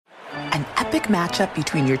An epic matchup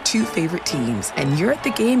between your two favorite teams, and you're at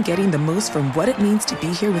the game getting the most from what it means to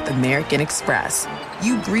be here with American Express.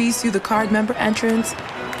 You breeze through the card member entrance,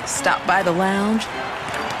 stop by the lounge.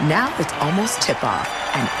 Now it's almost tip-off,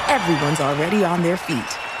 and everyone's already on their feet.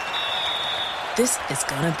 This is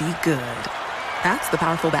gonna be good. That's the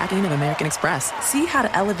powerful backing of American Express. See how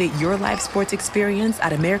to elevate your live sports experience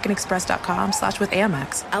at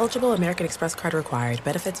americanexpress.com/with-Amex. Eligible American Express card required.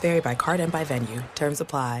 Benefits vary by card and by venue. Terms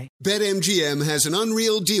apply. BetMGM has an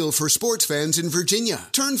unreal deal for sports fans in Virginia.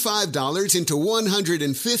 Turn $5 into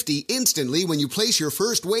 $150 instantly when you place your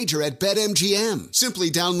first wager at BetMGM. Simply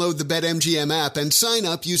download the BetMGM app and sign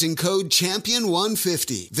up using code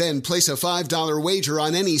CHAMPION150. Then place a $5 wager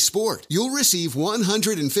on any sport. You'll receive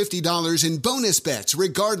 $150 in bonus bets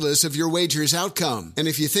regardless of your wager's outcome. And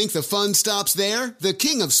if you think the fun stops there, the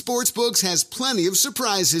King of Sportsbooks has plenty of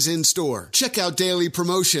surprises in store. Check out daily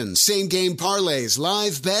promotions, same-game parlays,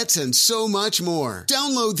 live bets, and so much more.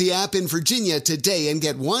 Download the app in Virginia today and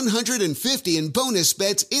get $150 in bonus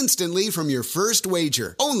bets instantly from your first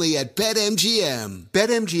wager. Only at BetMGM.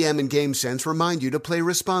 BetMGM and GameSense remind you to play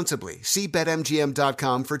responsibly. See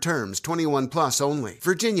BetMGM.com for terms. 21 plus only.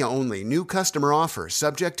 Virginia only. New customer offer.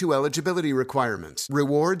 Subject to eligibility requirements.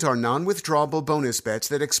 Rewards are non-withdrawable bonus bets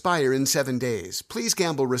that expire in 7 days. Please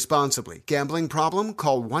gamble responsibly. Gambling problem?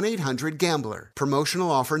 Call 1-800-GAMBLER.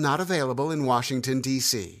 Promotional offer not available in Washington,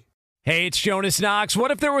 D.C. Hey, it's Jonas Knox. What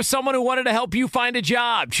if there was someone who wanted to help you find a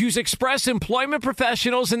job? Choose Express Employment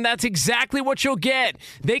Professionals, and that's exactly what you'll get.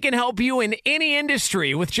 They can help you in any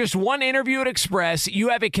industry. With just one interview at Express, you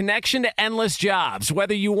have a connection to endless jobs.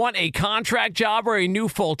 Whether you want a contract job or a new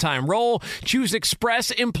full-time role, choose Express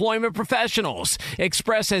Employment Professionals.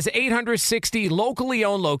 Express has 860 locally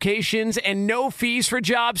owned locations and no fees for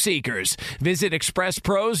job seekers. Visit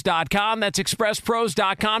expresspros.com. That's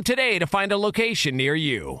expresspros.com today to find a location near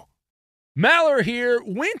you. Maller here.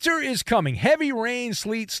 Winter is coming. Heavy rain,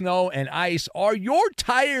 sleet, snow, and ice. Are your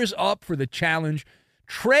tires up for the challenge?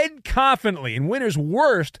 Tread confidently in winter's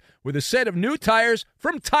worst with a set of new tires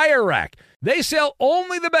from Tire Rack. They sell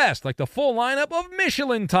only the best, like the full lineup of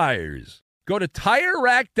Michelin tires. Go to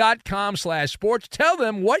TireRack.com/sports. Tell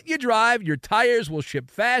them what you drive. Your tires will ship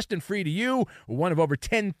fast and free to you. One of over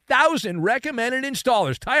 10,000 recommended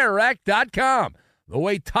installers. TireRack.com. The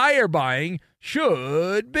way tire buying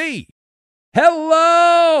should be.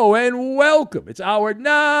 Hello and welcome. It's hour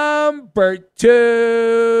number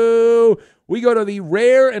 2. We go to the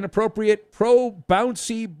rare and appropriate pro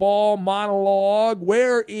bouncy ball monologue.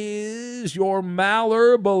 Where is your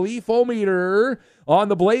Maller belief-o-meter on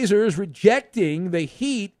the Blazers rejecting the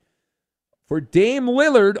Heat for Dame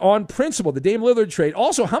Lillard on principle, the Dame Lillard trade?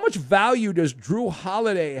 Also, how much value does Drew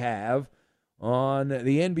Holiday have on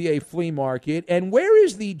the NBA flea market? And where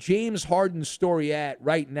is the James Harden story at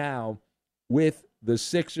right now with the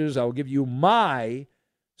Sixers? I'll give you my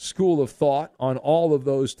school of thought on all of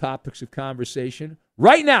those topics of conversation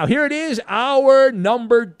right now. Here it is, hour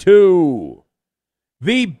number 2.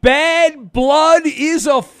 The bad blood is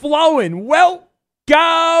a-flowing. Welcome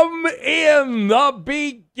in the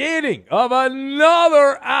beginning of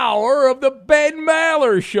another hour of the Ben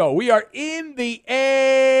Maller Show. We are in the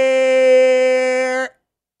air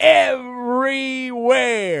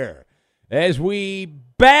everywhere as we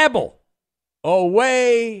babble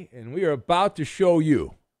away, and we are about to show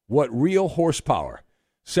you what real horsepower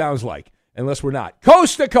sounds like, unless we're not.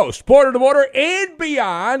 Coast to coast, border to border, and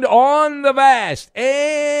beyond on the vast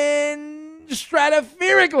and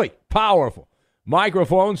stratospherically powerful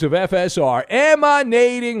microphones of FSR,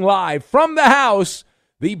 emanating live from the house,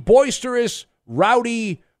 the boisterous,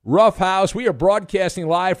 rowdy, rough house. We are broadcasting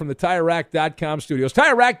live from the TireRack.com studios.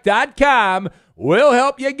 TireRack.com will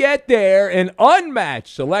help you get there. An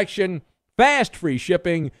unmatched selection, fast free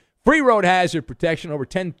shipping, free road hazard protection, over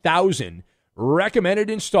 10,000 recommended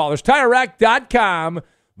installers. TireRack.com,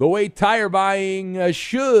 the way tire buying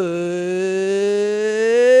should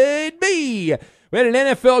be. We had an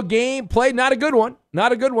NFL game played, not a good one,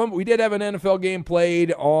 but we did have an NFL game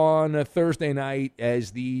played on a Thursday night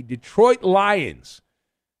as the Detroit Lions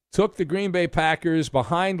took the Green Bay Packers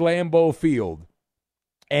behind Lambeau Field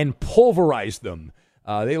and pulverized them.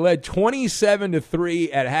 They led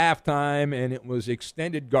 27-3 at halftime, and it was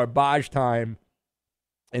extended garbage time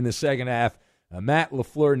in the second half. Matt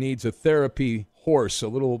LaFleur needs a therapy horse, a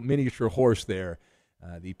little miniature horse there,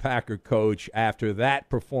 the Packer coach, after that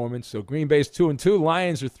performance. So Green Bay's 2-2,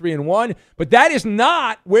 Lions are 3-1. But that is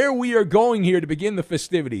not where we are going here to begin the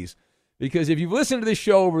festivities. Because if you've listened to this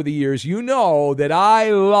show over the years, you know that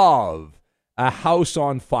I love a house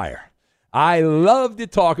on fire. I love to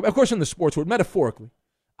talk about, of course, in the sports world, metaphorically.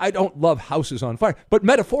 I don't love houses on fire, but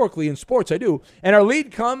metaphorically in sports I do. And our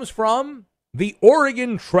lead comes from the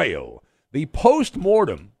Oregon Trail. The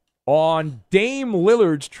post-mortem on Dame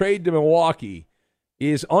Lillard's trade to Milwaukee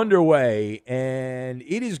is underway, and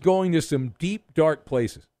it is going to some deep, dark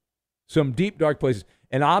places. Some deep, dark places.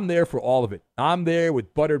 And I'm there for all of it. I'm there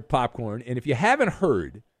with buttered popcorn. And if you haven't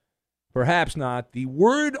heard, perhaps not, the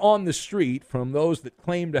word on the street from those that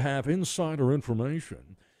claim to have insider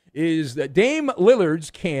information is that Dame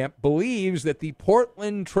Lillard's camp believes that the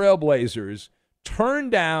Portland Trailblazers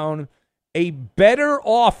turned down a better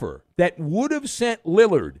offer that would have sent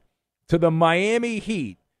Lillard to the Miami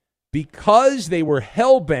Heat because they were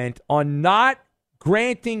hell-bent on not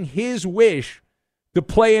granting his wish to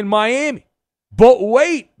play in Miami. But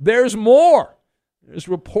wait, there's more. There's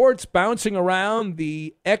reports bouncing around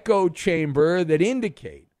the echo chamber that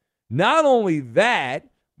indicate not only that,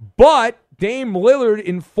 but Dame Lillard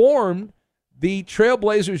informed the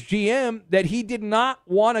Trailblazers GM that he did not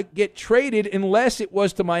want to get traded unless it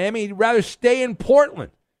was to Miami. He'd rather stay in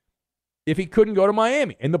Portland if he couldn't go to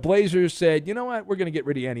Miami. And the Blazers said, you know what, we're going to get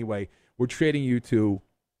rid of you anyway. We're trading you to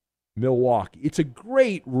Milwaukee. It's a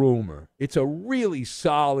great rumor. It's a really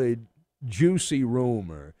solid, juicy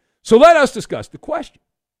rumor. So let us discuss the question.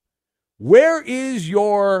 Where is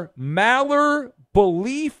your Maller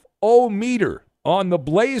belief-o-meter on the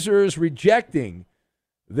Blazers rejecting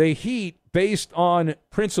the Heat based on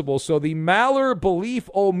principle? So the Maller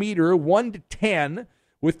belief-o-meter, 1 to 10,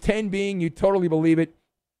 with 10 being you totally believe it.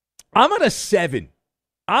 I'm at a 7.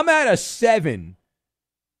 I'm at a 7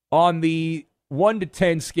 on the 1 to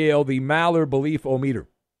 10 scale, the Maller belief-o-meter.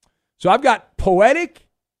 So I've got poetic,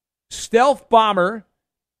 stealth bomber,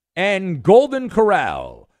 and Golden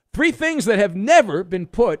Corral. 3 things that have never been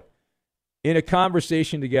put in a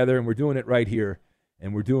conversation together, and we're doing it right here,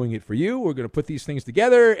 and we're doing it for you. We're going to put these things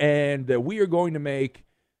together, and we are going to make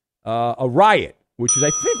a riot, which is, I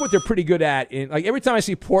think, what they're pretty good at. Like every time I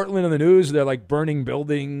see Portland in the news, they're like burning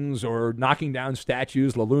buildings or knocking down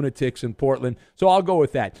statues, the lunatics in Portland. So I'll go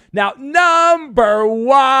with that. Now, number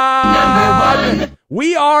one,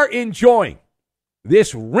 we are enjoying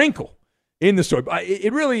this wrinkle in the story.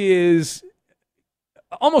 It really is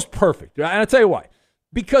almost perfect. And I'll tell you why.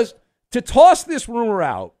 Because to toss this rumor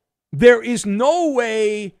out, there is no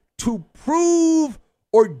way to prove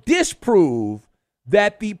or disprove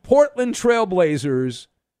that the Portland Trailblazers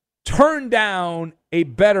turned down a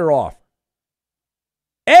better offer.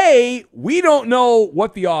 A, we don't know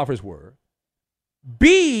what the offers were.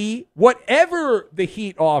 B, whatever the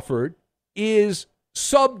Heat offered is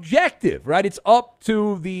subjective, right? It's up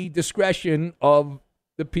to the discretion of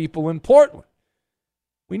the people in Portland.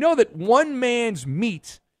 We know that one man's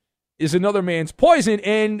meat is another man's poison,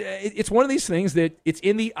 and it's one of these things that it's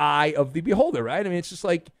in the eye of the beholder, right? I mean, it's just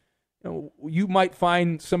like, you might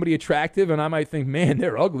find somebody attractive, and I might think, man,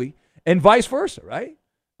 they're ugly, and vice versa, right?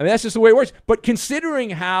 I mean, that's just the way it works. But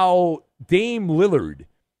considering how Dame Lillard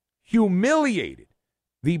humiliated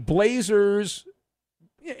the Blazers,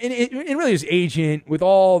 and really his agent, with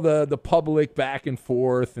all the public back and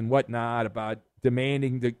forth and whatnot about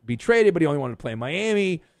demanding to be traded, but he only wanted to play in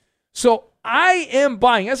Miami. So I am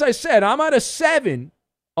buying. As I said, I'm at a 7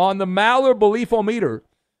 on the Maller belief-o-meter.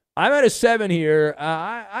 I'm at a 7 here.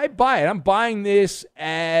 I buy it. I'm buying this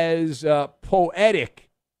as poetic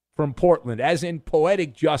from Portland, as in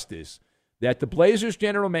poetic justice, that the Blazers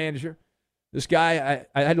general manager, this guy,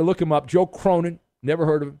 I had to look him up, Joe Cronin, never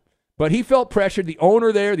heard of him, but he felt pressured. The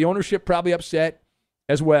owner there, the ownership probably upset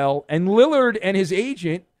as well. And Lillard and his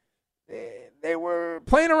agent, they were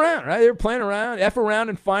playing around, right? They were playing around, F around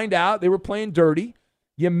and find out. They were playing dirty.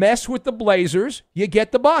 You mess with the Blazers, you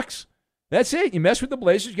get the Bucks. That's it. You mess with the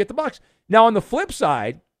Blazers, you get the Bucks. Now, on the flip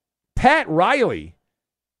side, Pat Riley,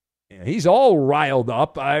 he's all riled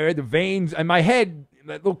up. I had the veins in my head,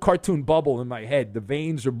 that little cartoon bubble in my head. The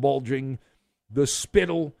veins are bulging. The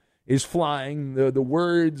spittle is flying. The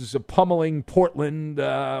words pummeling Portland.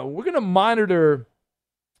 We're going to monitor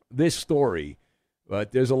this story.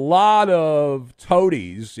 But there's a lot of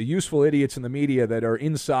toadies, useful idiots in the media that are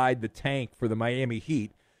inside the tank for the Miami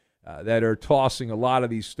Heat that are tossing a lot of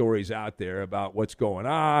these stories out there about what's going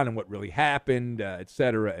on and what really happened, et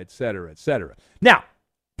cetera, et cetera, et cetera. Now,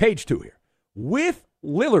 page 2 here. With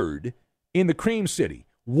Lillard in the Cream City,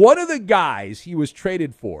 one of the guys he was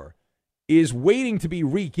traded for is waiting to be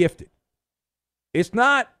re-gifted. It's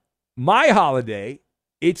not my Holiday.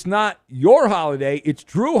 It's not your Holiday. It's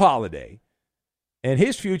Drew Holiday. And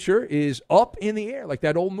his future is up in the air, like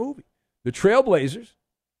that old movie. The Trailblazers,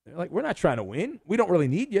 they're like, we're not trying to win. We don't really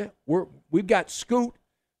need you. We've got Scoot.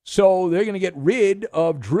 So they're going to get rid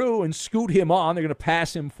of Drew and scoot him on. They're going to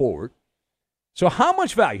pass him forward. So how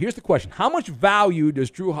much value? Here's the question. How much value does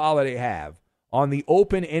Jrue Holiday have on the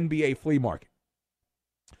open NBA flea market?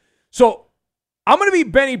 So I'm going to be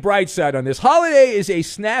Benny Brightside on this. Holiday is a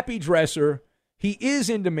snappy dresser. He is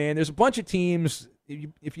in demand. There's a bunch of teams.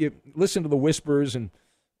 If you listen to the whispers, and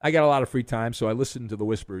I got a lot of free time, so I listen to the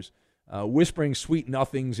whispers, whispering sweet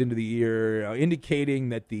nothings into the ear, indicating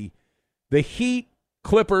that the Heat,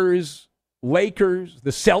 Clippers, Lakers, the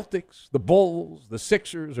Celtics, the Bulls, the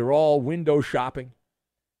Sixers are all window shopping.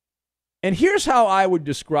 And here's how I would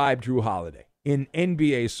describe Jrue Holiday in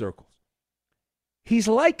NBA circles. He's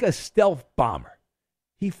like a stealth bomber.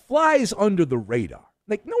 He flies under the radar.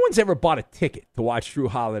 Like, no one's ever bought a ticket to watch Jrue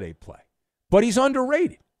Holiday play. But he's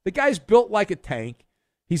underrated. The guy's built like a tank.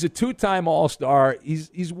 He's a two-time All-Star.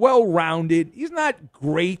 He's well-rounded. He's not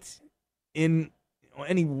great in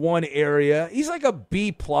any one area. He's like a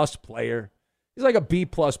B-plus player.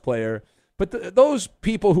 But those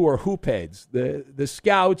people who are hoop heads, the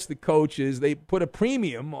scouts, the coaches, they put a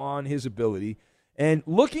premium on his ability. And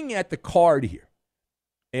looking at the card here,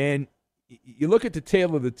 and you look at the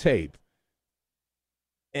tail of the tape,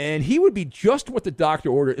 and he would be just what the doctor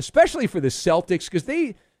ordered, especially for the Celtics, because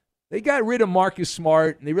they got rid of Marcus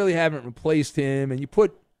Smart, and they really haven't replaced him. And you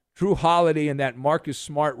put Jrue Holiday in that Marcus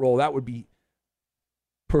Smart role, that would be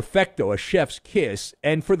perfecto, a chef's kiss.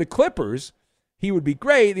 And for the Clippers, he would be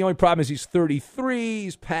great. The only problem is he's 33.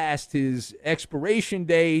 He's past his expiration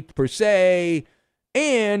date, per se.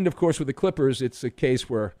 And, of course, with the Clippers, it's a case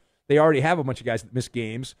where they already have a bunch of guys that miss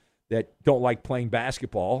games that don't like playing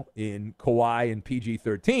basketball in Kawhi and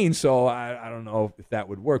PG-13. So I don't know if that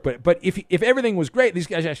would work. But if everything was great, these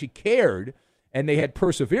guys actually cared, and they had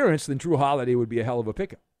perseverance, then Jrue Holiday would be a hell of a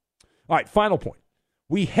pickup. All right, final point.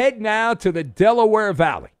 We head now to the Delaware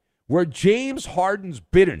Valley, where James Harden's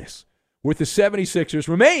bitterness with the 76ers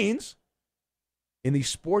remains in the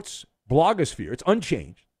sports blogosphere. It's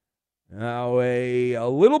unchanged. Now, a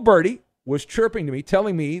little birdie was chirping to me,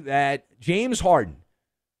 telling me that James Harden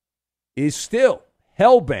is still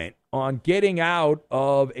hell-bent on getting out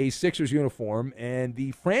of a Sixers uniform, and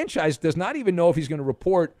the franchise does not even know if he's going to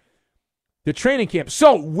report to training camp.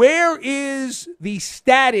 So where is the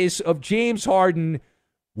status of James Harden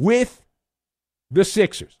with the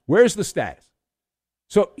Sixers? Where's the status?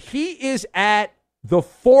 So he is at the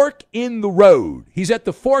fork in the road. He's at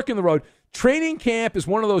the fork in the road. Training camp is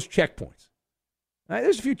one of those checkpoints. Right,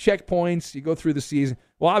 there's a few checkpoints. You go through the season.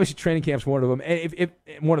 Well, obviously, training camp's one of them, and if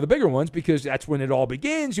one of the bigger ones, because that's when it all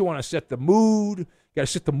begins. You want to set the mood. You got to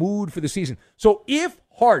set the mood for the season. So if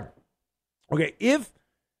Harden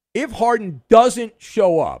doesn't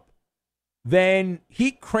show up, then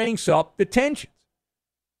he cranks up the tensions.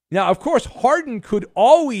 Now, of course, Harden could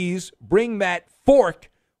always bring that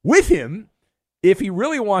fork with him if he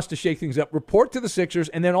really wants to shake things up. Report to the Sixers,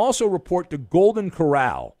 and then also report to Golden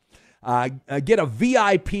Corral. Get a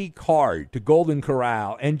VIP card to Golden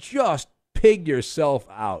Corral and just pig yourself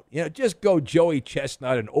out. Just go Joey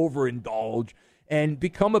Chestnut and overindulge and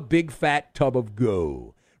become a big fat tub of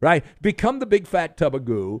goo, right? Become the big fat tub of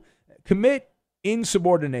goo, commit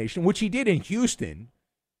insubordination, which he did in Houston,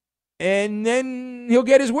 and then he'll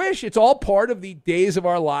get his wish. It's all part of the Days of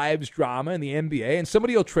Our Lives drama in the NBA, and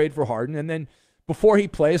somebody will trade for Harden, and then before he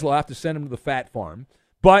plays, they'll have to send him to the fat farm.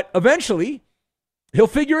 But eventually, he'll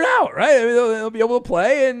figure it out, right? I mean, he'll be able to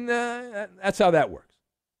play, and that's how that works.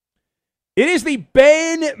 It is the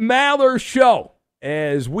Ben Maller Show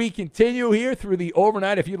as we continue here through the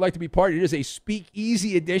overnight. If you'd like to be part, it is a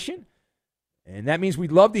speakeasy edition, and that means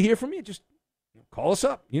we'd love to hear from you. Just call us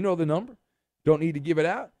up. You know the number. Don't need to give it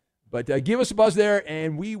out, but give us a buzz there,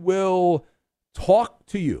 and we will talk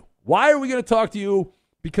to you. Why are we going to talk to you?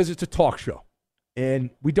 Because it's a talk show,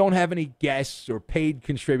 and we don't have any guests or paid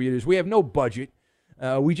contributors. We have no budget.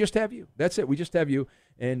 We just have you. That's it. We just have you.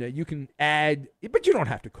 And you can add, but you don't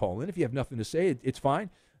have to call in. If you have nothing to say, it's fine.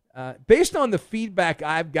 Based on the feedback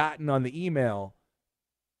I've gotten on the email,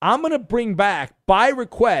 I'm going to bring back, by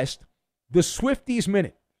request, the Swifties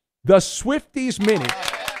Minute. The Swifties Minute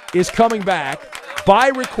is coming back by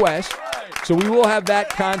request. So we will have that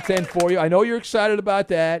content for you. I know you're excited about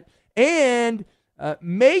that. And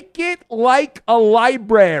make it like a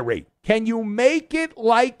library. Can you make it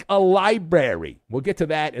like a library? We'll get to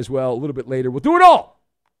that as well a little bit later. We'll do it all.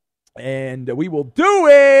 And we will do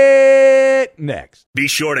it next. Be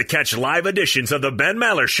sure to catch live editions of the Ben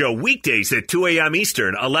Maller Show weekdays at 2 a.m.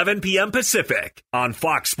 Eastern, 11 p.m. Pacific on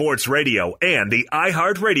Fox Sports Radio and the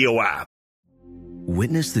iHeartRadio app.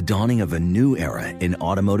 Witness the dawning of a new era in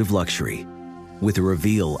automotive luxury with a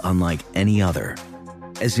reveal unlike any other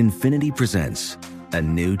as Infiniti presents a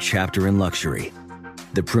new chapter in luxury,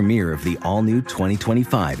 the premiere of the all-new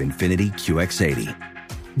 2025 Infiniti QX80.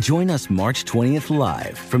 Join us March 20th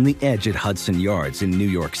live from the Edge at Hudson Yards in New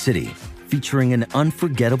York City, featuring an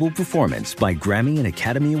unforgettable performance by Grammy and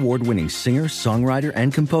Academy Award-winning singer, songwriter,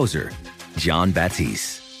 and composer, Jon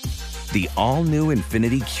Batiste. The all-new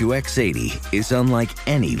Infiniti QX80 is unlike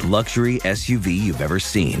any luxury SUV you've ever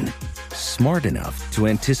seen. Smart enough to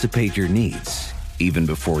anticipate your needs, even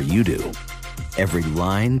before you do. Every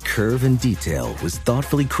line, curve, and detail was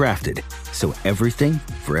thoughtfully crafted, so everything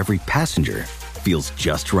for every passenger feels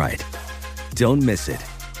just right. Don't miss it.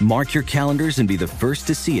 Mark your calendars and be the first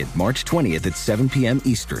to see it March 20th at 7 p.m.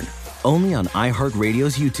 Eastern, only on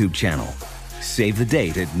iHeartRadio's YouTube channel. Save the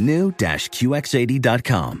date at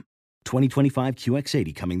new-QX80.com. 2025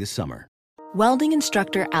 QX80 coming this summer. Welding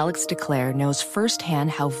instructor Alex DeClaire knows firsthand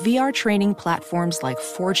how VR training platforms like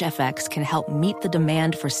ForgeFX can help meet the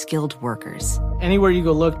demand for skilled workers. Anywhere you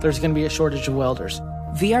go look, there's going to be a shortage of welders.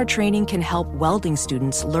 VR training can help welding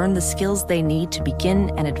students learn the skills they need to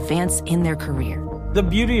begin and advance in their career. The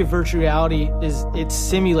beauty of virtual reality is it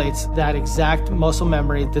simulates that exact muscle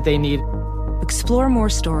memory that they need. Explore more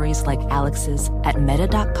stories like Alex's at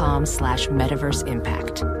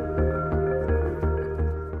meta.com/metaverseimpact.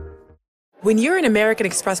 When you're an American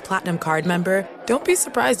Express Platinum Card member, don't be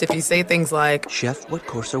surprised if you say things like, "Chef, what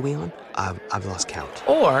course are we on? I've lost count."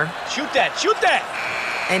 Or, "Shoot that, shoot that!"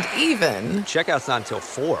 And even, "Checkout's not until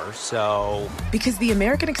 4, so..." Because the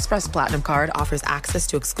American Express Platinum Card offers access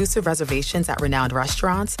to exclusive reservations at renowned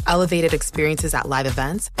restaurants, elevated experiences at live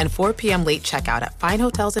events, and 4 p.m. late checkout at fine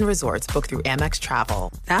hotels and resorts booked through Amex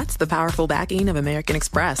Travel. That's the powerful backing of American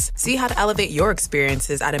Express. See how to elevate your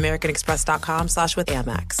experiences at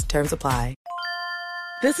americanexpress.com/withAmex. Terms apply.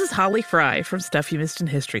 This is Holly Fry from Stuff You Missed in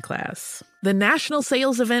History class. The national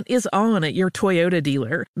sales event is on at your Toyota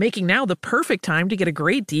dealer, making now the perfect time to get a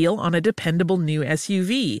great deal on a dependable new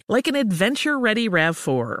SUV, like an adventure-ready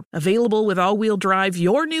RAV4. Available with all-wheel drive,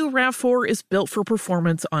 your new RAV4 is built for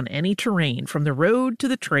performance on any terrain, from the road to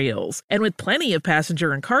the trails. And with plenty of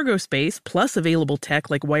passenger and cargo space, plus available tech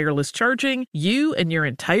like wireless charging, you and your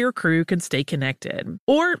entire crew can stay connected.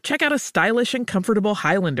 Or check out a stylish and comfortable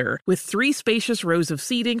Highlander, with 3 spacious rows of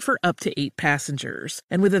seating for up to 8 passengers.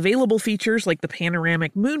 And with available features like the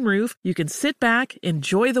panoramic moonroof, you can sit back,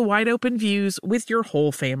 enjoy the wide open views with your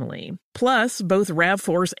whole family. Plus, both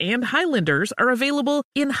RAV4s and Highlanders are available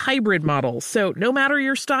in hybrid models, so no matter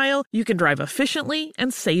your style, you can drive efficiently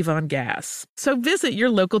and save on gas. So visit your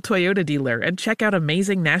local Toyota dealer and check out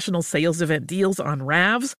amazing national sales event deals on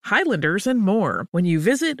RAVs, Highlanders, and more when you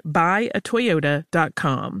visit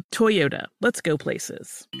buyatoyota.com. Toyota, let's go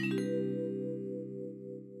places.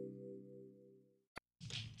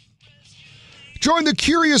 Join the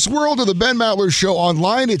curious world of the Ben Maller Show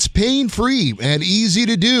online. It's pain-free and easy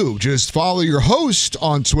to do. Just follow your host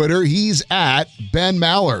on Twitter. He's at Ben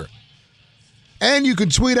Maller. And you can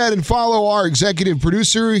tweet at and follow our executive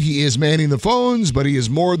producer. He is manning the phones, but he is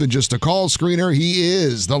more than just a call screener. He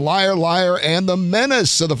is the liar, and the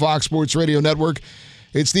menace of the Fox Sports Radio Network.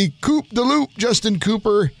 It's the Coop de Loop, Justin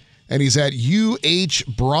Cooper, and he's at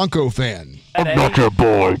UH Bronco Fan. I'm not your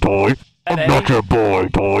boy. I'm not your boy.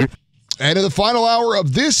 And in the final hour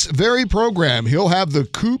of this very program, he'll have the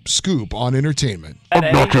Coop Scoop on entertainment.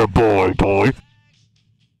 I'm not your boy. And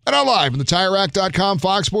now live in the TireRack.com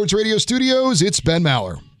Fox Sports Radio studios, it's Ben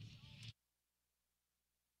Maller.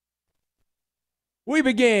 We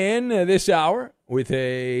begin this hour with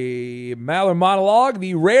a Maller monologue,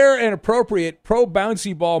 the rare and appropriate pro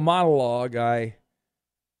bouncy ball monologue.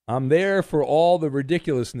 I'm there for all the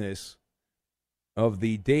ridiculousness of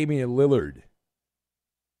the Damian Lillard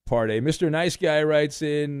part. Mr. Nice Guy writes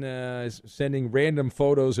in, sending random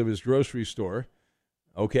photos of his grocery store.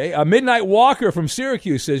 Okay. A Midnight Walker from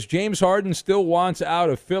Syracuse says, James Harden still wants out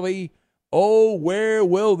of Philly. Oh, where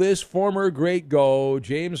will this former great go?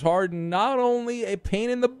 James Harden, not only a pain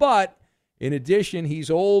in the butt, in addition, he's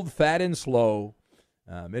old, fat, and slow.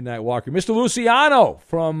 Midnight Walker. Mr. Luciano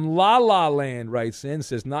from La La Land writes in,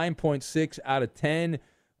 says 9.6 out of 10.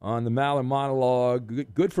 On the Maller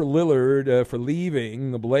monologue, good for Lillard for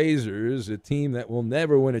leaving the Blazers, a team that will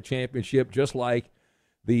never win a championship, just like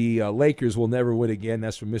the Lakers will never win again.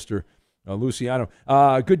 That's from Mr. Luciano.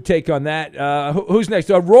 Good take on that. Who's next?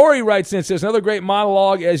 Rory writes in, says, another great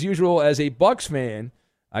monologue, as usual, as a Bucks fan.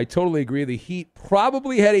 I totally agree. The Heat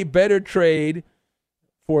probably had a better trade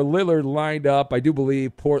for Lillard lined up. I do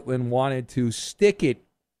believe Portland wanted to stick it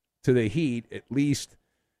to the Heat, at least.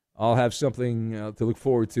 I'll have something to look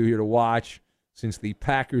forward to here to watch since the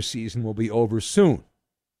Packers season will be over soon.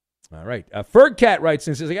 All right. Fergcat writes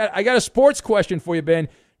and says, I got a sports question for you, Ben.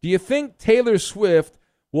 Do you think Taylor Swift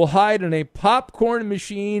will hide in a popcorn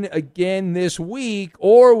machine again this week,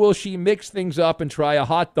 or will she mix things up and try a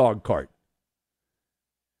hot dog cart?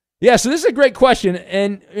 Yeah, so this is a great question.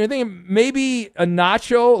 And you're thinking maybe a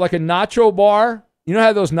nacho bar. You know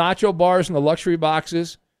how those nacho bars in the luxury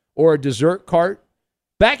boxes, or a dessert cart?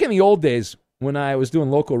 Back in the old days when I was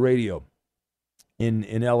doing local radio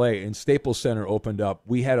in L.A. and Staples Center opened up,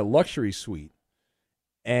 we had a luxury suite.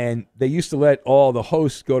 And they used to let all the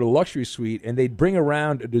hosts go to the luxury suite, and they'd bring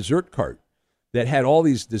around a dessert cart that had all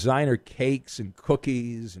these designer cakes and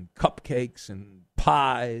cookies and cupcakes and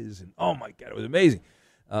pies. And oh, my God, it was amazing.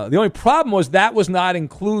 The only problem was that was not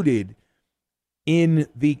included in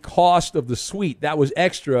the cost of the suite. That was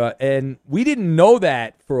extra, and we didn't know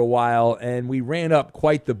that for a while, and we ran up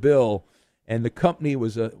quite the bill, and the company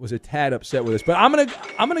was a tad upset with us. But I'm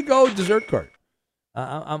gonna go dessert cart.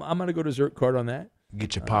 I'm gonna go dessert cart on that.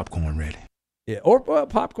 Get your popcorn ready. Yeah, or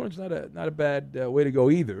popcorn's not a bad way to go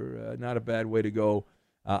either. Not a bad way to go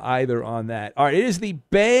either on that. All right, it is the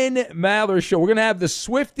Ben Maller Show. We're gonna have the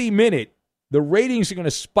Swifty Minute. The ratings are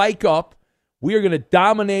gonna spike up. We are gonna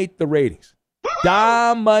dominate the ratings.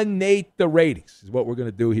 Dominate the ratings is what we're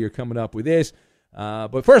gonna do here. Coming up with this,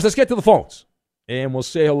 but first let's get to the phones, and we'll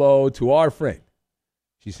say hello to our friend.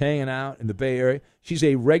 She's hanging out in the Bay Area. She's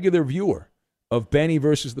a regular viewer of Benny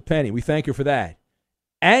versus the Penny. We thank her for that.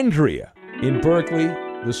 Andrea in Berkeley,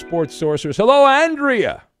 the sports sorceress. Hello,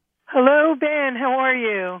 Andrea. Hello, Ben. How are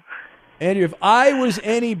you? Andrea, if I was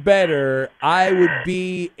any better, I would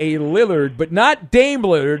be a Lillard, but not Dame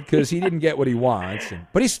Lillard because he didn't get what he wants.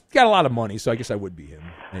 But he's got a lot of money, so I guess I would be him,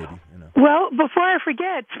 maybe. You know. Well, before I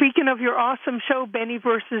forget, speaking of your awesome show, Benny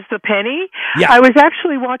versus the Penny, yeah. I was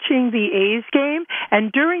actually watching the A's game,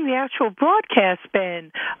 and during the actual broadcast,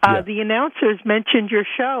 Ben, the announcers mentioned your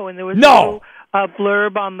show, and there was a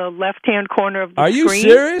blurb on the left-hand corner of the screen. Are you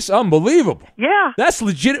serious? Unbelievable. Yeah. That's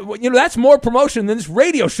legit. You know, that's more promotion than this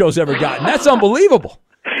radio show's ever gotten. That's unbelievable.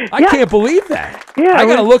 I can't believe that. Yeah, I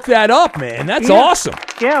got to look that up, man. That's awesome.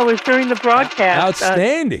 Yeah, it was during the broadcast.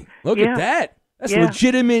 Outstanding. Look at that. That's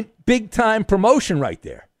legitimate big-time promotion right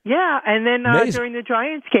there. Yeah, and then during the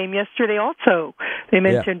Giants game yesterday also, they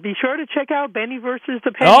mentioned, be sure to check out Benny versus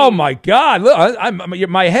the Penny. Oh, my God. Look,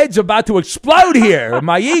 my head's about to explode here.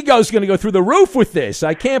 My ego's going to go through the roof with this.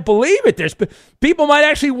 I can't believe it. People might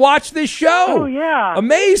actually watch this show. Oh, yeah.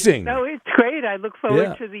 Amazing. No, it's great. I look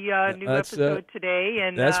forward to the new episode today.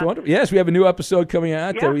 And that's wonderful. Yes, we have a new episode coming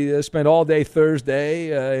out. We spent all day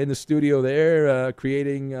Thursday in the studio there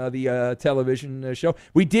creating the television show.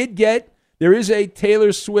 There is a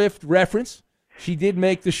Taylor Swift reference. She did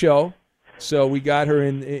make the show, so we got her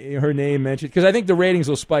in her name mentioned because I think the ratings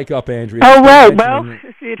will spike up, Andrea. Oh, right. Well,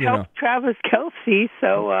 it helped Travis Kelce.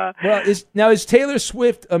 So, is Taylor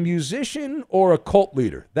Swift a musician or a cult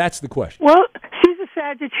leader? That's the question. Well, she's a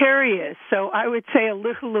Sagittarius, so I would say a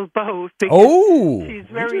little of both. She's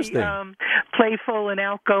very playful and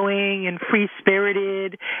outgoing and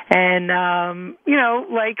free-spirited and,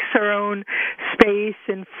 likes her own space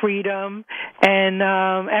and freedom. And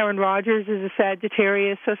Aaron Rodgers is a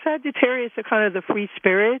Sagittarius. So Sagittarius are kind of the free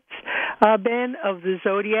spirits, Ben, of the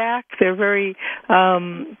Zodiac. They're very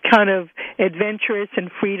kind of adventurous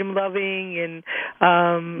and freedom-loving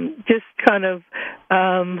and just kind of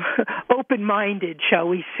open-minded, shall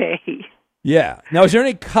we say. Yeah. Now, is there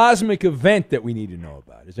any cosmic event that we need to know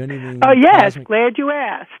about? Is there anything? Oh, yes. Glad you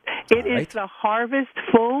asked. It is the harvest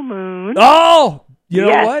full moon. Oh! You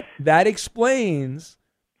know what? That explains,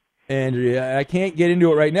 Andrea. I can't get into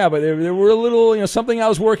it right now, but there were a little, something I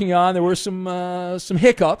was working on. There were some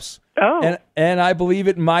hiccups. Oh. And I believe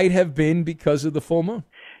it might have been because of the full moon.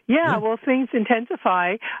 Yeah, well, things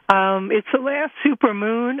intensify. It's the last super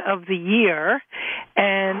moon of the year,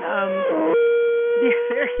 and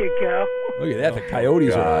there you go. Look at that, the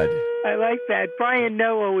coyotes are. I like that. Brian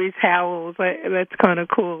Noe always howls. That's kind of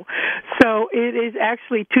cool. So it is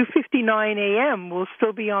actually 2:59 a.m. We'll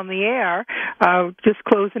still be on the air, just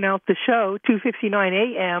closing out the show, 2:59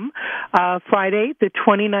 a.m., Friday, the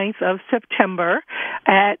 29th of September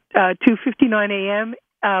at 2:59 a.m.,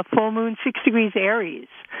 full moon, 6 degrees Aries.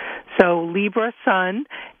 So Libra, Sun,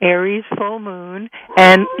 Aries, full moon,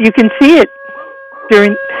 and you can see it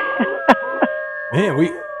during... Man,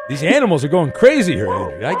 these animals are going crazy here,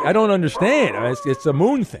 Andrew. I don't understand. It's a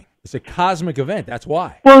moon thing. It's a cosmic event. That's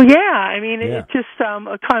why. Well, yeah. I mean, it's just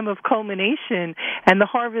a time of culmination. And the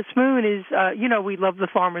harvest moon is, we love the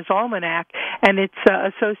Farmer's Almanac, and it's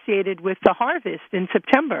associated with the harvest in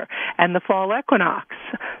September and the fall equinox.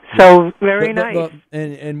 So very nice.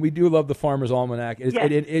 And we do love the Farmer's Almanac.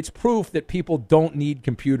 It's proof that people don't need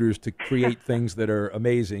computers to create things that are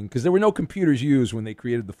amazing, because there were no computers used when they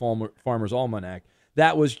created the Farmer's Almanac.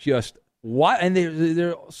 That was just what, and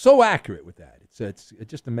they're so accurate with that. It's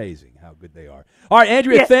just amazing how good they are. All right,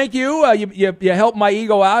 Andrea, thank you. You helped my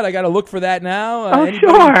ego out. I got to look for that now.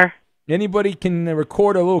 Sure. Anybody can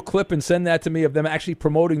record a little clip and send that to me of them actually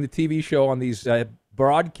promoting the TV show on these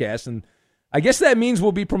broadcasts. And I guess that means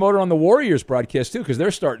we'll be promoted on the Warriors broadcast, too, because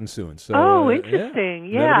they're starting soon. So,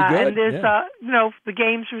 interesting. And there's, the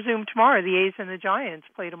games resume tomorrow. The A's and the Giants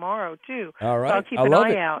play tomorrow, too. All right. So I'll keep an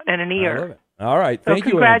eye out and an ear. I love it. All right. Thank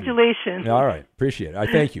you, congratulations. All right. Appreciate it. I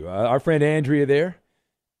thank you. Our friend Andrea there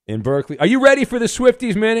in Berkeley. Are you ready for the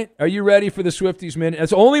Swifties Minute?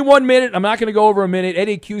 It's only 1 minute. I'm not going to go over a minute.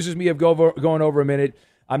 Eddie accuses me of going over a minute.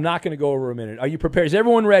 I'm not going to go over a minute. Are you prepared? Is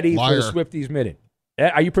everyone ready for the Swifties Minute?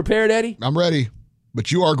 Are you prepared, Eddie? I'm ready,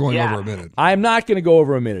 but you are going over a minute. I'm not going to go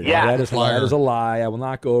over a minute. Yeah. That is a lie. I will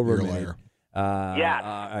not go over a minute. All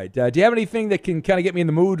right. Do you have anything that can kind of get me in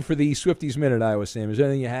the mood for the Swifties Minute, Iowa Sam? Is there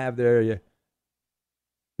anything you have there?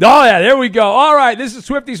 Oh, yeah, there we go. All right, this is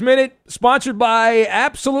Swifties Minute, sponsored by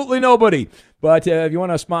absolutely nobody. But if you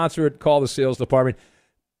want to sponsor it, call the sales department.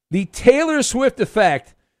 The Taylor Swift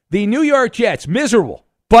effect, the New York Jets, miserable.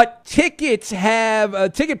 But ticket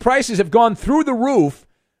prices have gone through the roof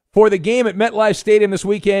for the game at MetLife Stadium this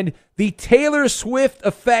weekend. The Taylor Swift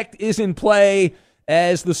effect is in play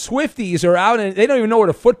as the Swifties are out, and they don't even know what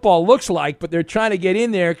a football looks like, but they're trying to get in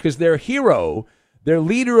there because their hero, their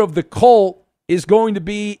leader of the cult, is going to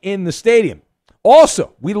be in the stadium.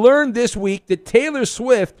 Also, we learned this week that Taylor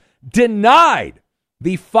Swift denied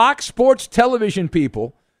the Fox Sports television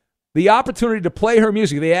people the opportunity to play her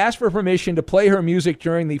music. They asked for permission to play her music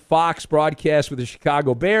during the Fox broadcast with the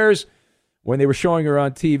Chicago Bears when they were showing her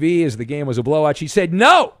on TV as the game was a blowout. She said,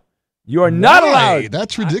 no, you are not allowed.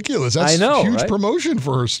 That's ridiculous. That's huge promotion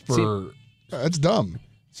for her. That's dumb.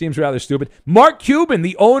 Seems rather stupid. Mark Cuban,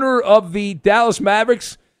 the owner of the Dallas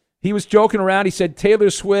Mavericks, he was joking around. He said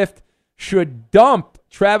Taylor Swift should dump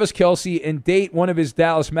Travis Kelce and date one of his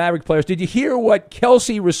Dallas Maverick players. Did you hear what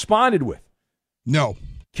Kelce responded with? No.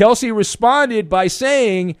 Kelce responded by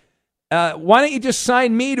saying, why don't you just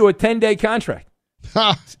sign me to a 10-day contract?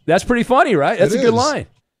 That's pretty funny, right? That's a good line.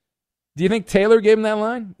 Do you think Taylor gave him that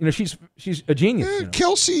line? She's a genius.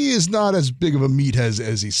 Kelce is not as big of a meathead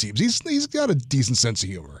as he seems. He's got a decent sense of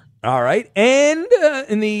humor. All right. And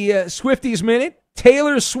in the Swifties Minute,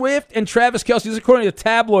 Taylor Swift and Travis Kelce, this is according to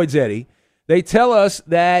tabloids, Eddie, they tell us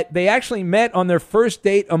that they actually met on their first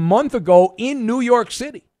date a month ago in New York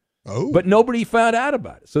City. Oh. But nobody found out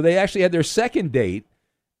about it. So they actually had their second date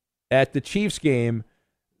at the Chiefs game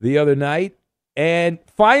the other night. And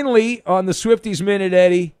finally, on the Swifties Minute,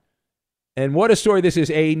 Eddie, and what a story this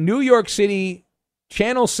is, a New York City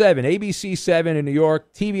Channel 7, ABC 7 in New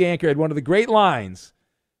York, TV anchor had one of the great lines.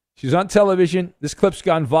 She was on television. This clip's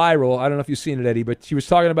gone viral. I don't know if you've seen it, Eddie, but she was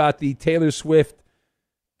talking about the Taylor Swift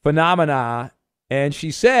phenomena, and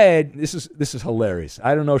she said, this is hilarious.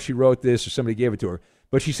 I don't know if she wrote this or somebody gave it to her,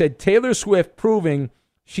 but she said, Taylor Swift proving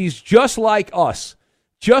she's just like us,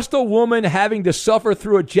 just a woman having to suffer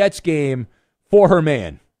through a Jets game for her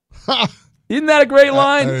man. Isn't that a great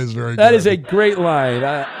line? That is very good. That is a great line.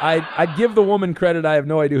 I'd give the woman credit. I have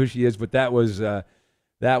no idea who she is, but that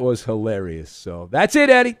was hilarious. So that's it,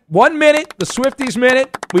 Eddie. 1 minute, the Swifties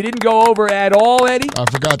Minute. We didn't go over at all, Eddie. I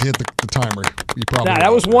forgot to hit the timer. You probably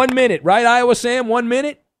that was 1 minute, right, Iowa Sam? 1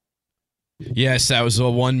 minute? Yes, that was a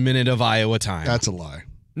 1 minute of Iowa time. That's a lie.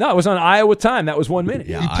 No, it was on Iowa time. That was 1 minute.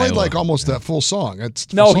 Yeah, he played almost that full song.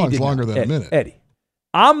 Song's longer than a minute. Eddie,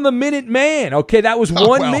 I'm the minute man. Okay, that was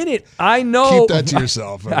 1 minute. I know. Keep that to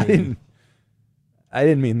yourself. I didn't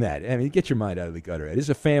mean that. I mean, get your mind out of the gutter, Ed. It's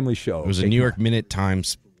a family show. It was a New York minute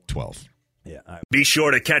times 12. Yeah. Be sure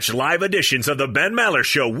to catch live editions of the Ben Maller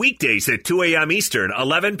Show weekdays at 2 a.m. Eastern,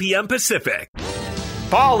 11 p.m. Pacific.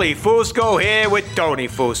 Paulie Fusco here with Tony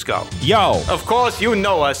Fusco. Yo. Of course, you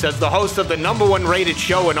know us as the host of the #1 rated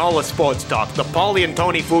show in all of sports talk, the Paulie and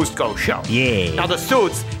Tony Fusco Show. Yeah. Now, the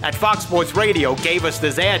suits at Fox Sports Radio gave us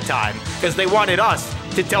this airtime because they wanted us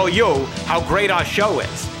to tell you how great our show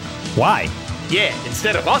is. Why? Yeah,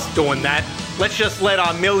 instead of us doing that, let's just let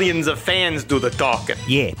our millions of fans do the talking.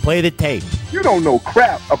 Yeah, play the tape. You don't know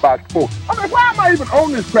crap about sports. I mean, why am I even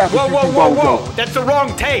on this crap? Whoa. That's the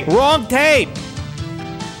wrong tape. Wrong tape.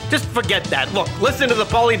 Just forget that. Look, listen to the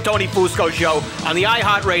Paulie and Tony Fusco Show on the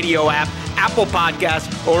iHeartRadio app, Apple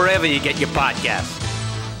Podcasts, or wherever you get your podcasts.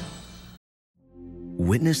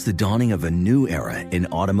 Witness the dawning of a new era in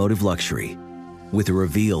automotive luxury with a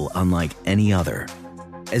reveal unlike any other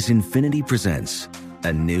as Infiniti presents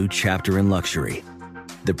a new chapter in luxury,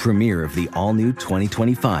 the premiere of the all-new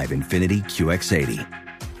 2025 Infiniti QX80.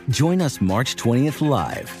 Join us March 20th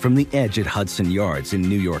live from the Edge at Hudson Yards in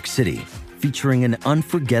New York City, featuring an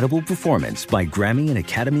unforgettable performance by Grammy and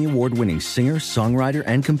Academy Award-winning singer, songwriter,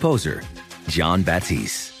 and composer, Jon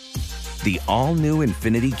Batiste. The all-new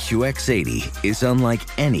Infiniti QX80 is unlike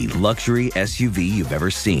any luxury SUV you've ever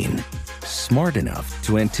seen. Smart enough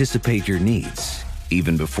to anticipate your needs,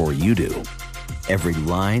 even before you do. Every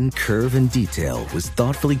line, curve, and detail was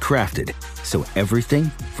thoughtfully crafted, so everything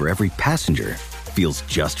for every passenger feels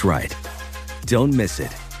just right. Don't miss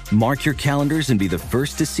it. Mark your calendars and be the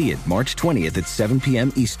first to see it March 20th at 7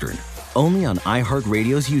 p.m. Eastern, only on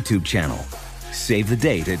iHeartRadio's YouTube channel. Save the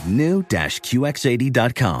date at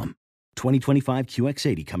new-QX80.com. 2025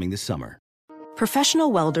 QX80 coming this summer.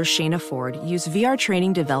 Professional welder Shayna Ford used VR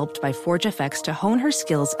training developed by ForgeFX to hone her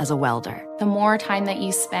skills as a welder. The more time that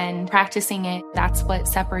you spend practicing it, that's what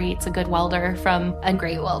separates a good welder from a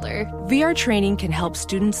great welder. VR training can help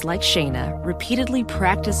students like Shayna repeatedly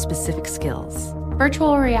practice specific skills.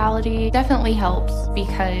 Virtual reality definitely helps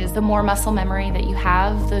because the more muscle memory that you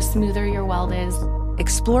have, the smoother your weld is.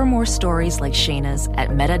 Explore more stories like Shayna's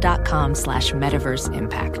at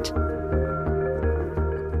meta.com/metaverseimpact.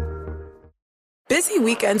 Busy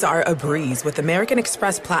weekends are a breeze with American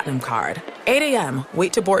Express Platinum Card. 8 a.m.,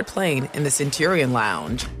 wait to board plane in the Centurion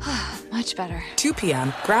Lounge. Much better. 2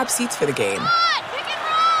 p.m., grab seats for the game.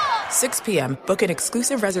 6 p.m., book an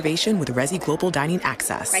exclusive reservation with Resy Global Dining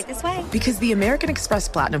Access. Right this way. Because the American Express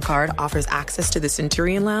Platinum Card offers access to the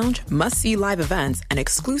Centurion Lounge, must-see live events, and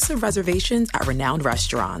exclusive reservations at renowned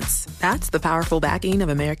restaurants. That's the powerful backing of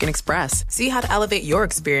American Express. See how to elevate your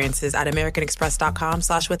experiences at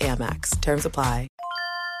americanexpress.com/withAmex. Terms apply.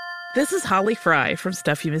 This is Holly Fry from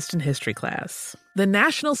Stuff You Missed in History class. The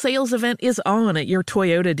national sales event is on at your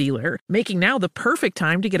Toyota dealer, making now the perfect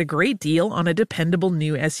time to get a great deal on a dependable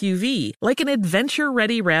new SUV, like an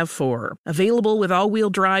adventure-ready RAV4. Available with all-wheel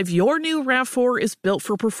drive, your new RAV4 is built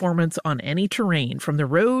for performance on any terrain, from the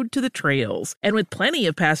road to the trails. And with plenty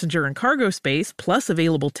of passenger and cargo space, plus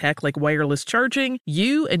available tech like wireless charging,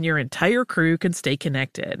 you and your entire crew can stay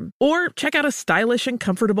connected. Or check out a stylish and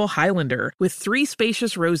comfortable Highlander with 3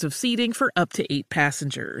 spacious rows of seating for up to 8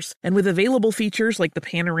 passengers. And with available features like the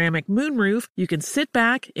panoramic moonroof, you can sit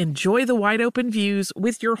back, enjoy the wide-open views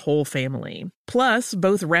with your whole family. Plus,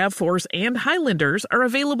 both RAV4s and Highlanders are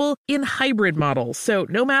available in hybrid models, so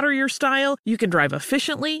no matter your style, you can drive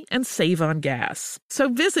efficiently and save on gas. So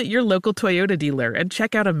visit your local Toyota dealer and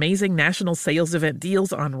check out amazing national sales event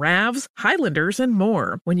deals on RAVs, Highlanders, and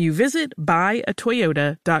more when you visit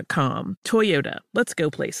buyatoyota.com. Toyota, let's go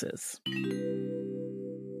places.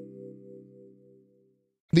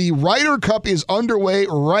 The Ryder Cup is underway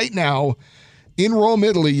right now in Rome,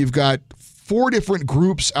 Italy. You've got 4 different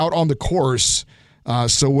groups out on the course,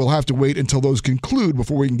 so we'll have to wait until those conclude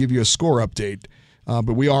before we can give you a score update.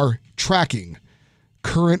 But we are tracking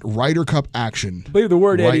current Ryder Cup action. I believe the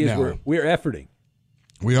word, right Eddie, now. is we're efforting.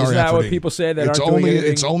 We are Isn't efforting. that what people say that it's aren't only doing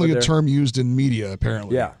anything? It's only a term used in media,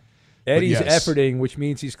 apparently. Yeah. Eddie's yes. efforting, which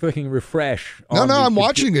means he's clicking refresh. No, I'm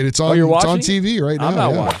watching it. It's on, you're it's watching on TV right now. I'm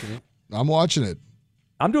not yeah. watching it. I'm watching it.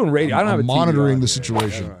 I'm doing radio. I don't have a TV monitoring on the here.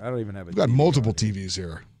 situation. I don't even have a We've got TV multiple TVs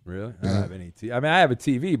here. Really? I don't have any TV. I mean, I have a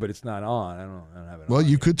TV, but it's not on. I don't have it on. Well,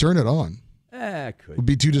 you could turn it on. I could. Would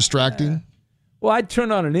be too distracting. Well, I'd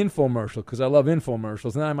turn on an infomercial because I love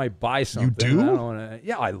infomercials, and then I might buy something. You do? I don't wanna,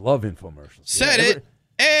 yeah, I love infomercials. Set it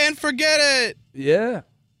and forget it. Yeah.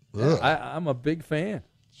 I'm a big fan.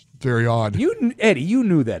 Very odd. Eddie, you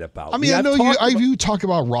knew that about me. I mean, I know you talk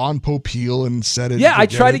about Ron Popeil and said it. Yeah, I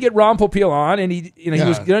tried to get Ron Popeil on, and he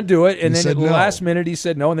was going to do it, and then at the last minute he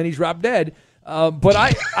said no, and then he dropped dead. But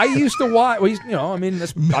I used to watch. Well,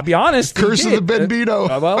 I'll be honest. Curse of the Bambino.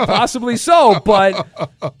 Well, possibly so, but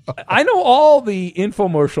I know all the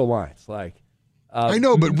infomercial lines. Like, I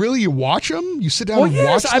know, but really, you watch them? You sit down and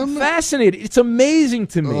watch them? I'm fascinated. It's amazing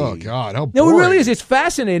to me. Oh God, how boring. No, it really is. It's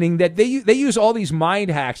fascinating that they use all these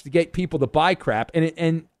mind hacks to get people to buy crap,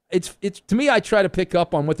 and it's to me. I try to pick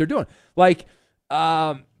up on what they're doing. Like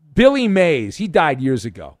Billy Mays, he died years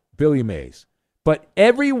ago. Billy Mays, but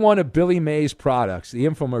every one of Billy Mays' products, the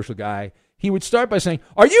infomercial guy, he would start by saying,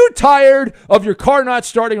 "Are you tired of your car not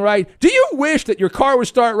starting right? Do you wish that your car would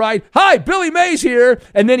start right? Hi, Billy Mays here."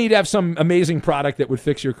 And then he'd have some amazing product that would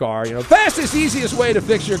fix your car. Fastest, easiest way to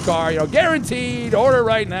fix your car. Guaranteed. Order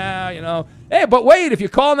right now. Hey, but wait, if you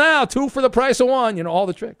call now, 2 for the price of 1. All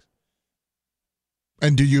the tricks.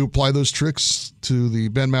 And do you apply those tricks to the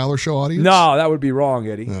Ben Maller Show audience? No, that would be wrong,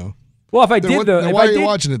 Eddie. No. Well, if I did, why are you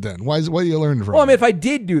watching it then? What are you learning from? Well, I mean, if I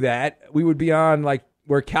did do that, we would be on like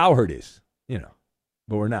where Cowherd is.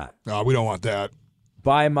 But we're not. No, we don't want that.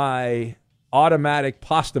 Buy my automatic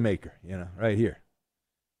pasta maker, right here.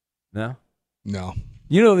 No? No.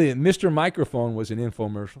 The Mr. Microphone was an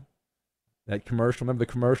infomercial. That commercial, remember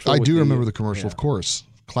the commercial? I do remember the commercial, of course.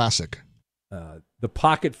 Classic. The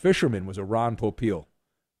Pocket Fisherman was a Ron Popeil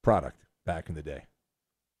product back in the day.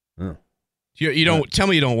 You don't tell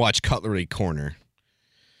me you don't watch Cutlery Corner.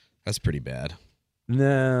 That's pretty bad.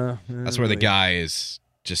 No. That's where the guy is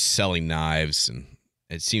just selling knives, and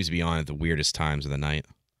it seems to be on at the weirdest times of the night.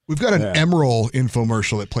 We've got an Emerald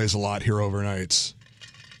infomercial that plays a lot here overnights.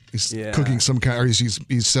 He's cooking some kind, or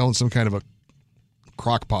he's selling some kind of a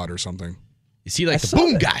crock pot or something. Is he like the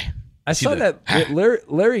boom guy? I saw that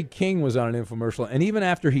Larry King was on an infomercial, and even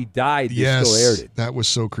after he died, they still aired it. That was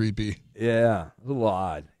so creepy. Yeah, a little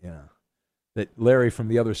odd. Yeah, that Larry from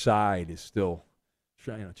the other side is still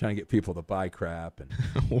trying to get people to buy crap. And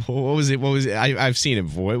what was it? I've seen it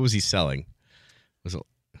before. What was he selling? Was it?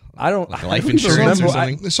 I don't like life insurance or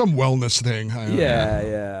something. Some wellness thing.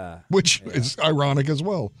 Yeah. Which is ironic as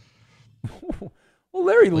well. Well,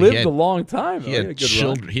 Larry lived a long time. He had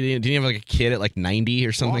children. Didn't he have like a kid at like 90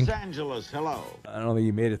 or something? Los Angeles, hello. I don't think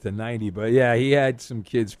he made it to 90, but yeah, he had some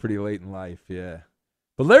kids pretty late in life. Yeah,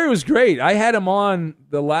 but Larry was great. I had him on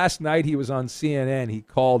the last night he was on CNN. He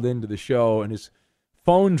called into the show and his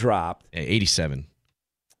phone dropped. 87.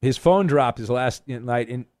 His phone dropped his last night,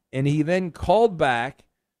 and he then called back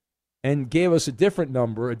and gave us a different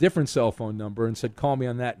number, a different cell phone number, and said, call me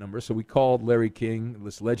on that number. So we called Larry King,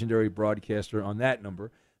 this legendary broadcaster, on that number.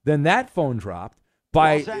 Then that phone dropped.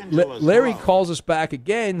 Larry calls us back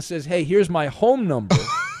again and says, hey, here's my home number.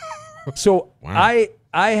 So wow.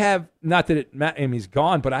 I have, not that he's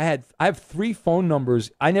gone, but I have 3 phone numbers.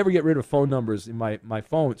 I never get rid of phone numbers in my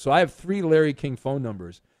phone. So I have 3 Larry King phone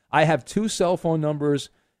numbers. I have 2 cell phone numbers,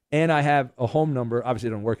 and I have a home number. Obviously,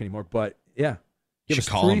 it don't work anymore, but yeah. Give us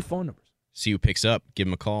 3 phone numbers. See who picks up. Give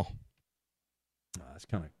him a call. It's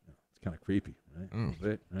kind of creepy, right?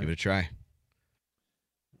 Give it a try.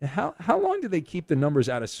 How long do they keep the numbers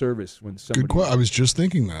out of service when somebody? Good question. I was just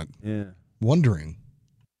thinking that. Yeah. Wondering.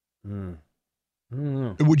 I don't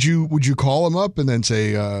know. Would you call them up and then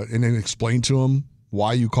say and then explain to them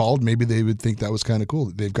why you called? Maybe they would think that was kind of cool.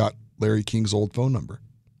 That they've got Larry King's old phone number.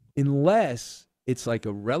 Unless it's like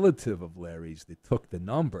a relative of Larry's that took the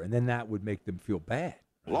number, and then that would make them feel bad.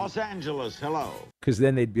 Right? Los Angeles, hello. Because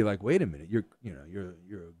then they'd be like, "Wait a minute, you're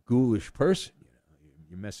a ghoulish person.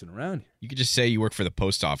 You're messing around here." You could just say you work for the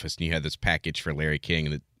post office and you had this package for Larry King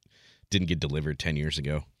and it didn't get delivered 10 years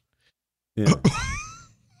ago. Yeah,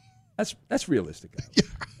 that's realistic.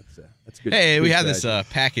 That's good. Hey, we had this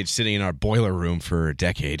package sitting in our boiler room for a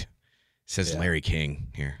decade. It says Larry King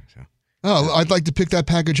here. So. Oh, I'd like to pick that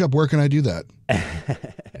package up. Where can I do that?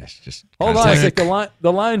 Just hold on a sec.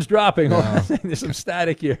 The line's dropping. No. There's some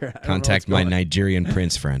static here. Contact my Nigerian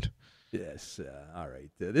prince friend. Yes. All right.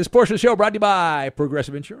 This portion of the show brought to you by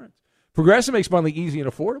Progressive Insurance. Progressive makes bundling easy and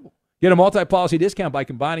affordable. Get a multi-policy discount by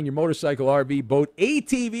combining your motorcycle, RV, boat,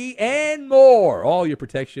 ATV, and more. All your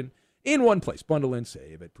protection in one place. Bundle and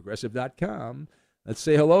save at Progressive.com. Let's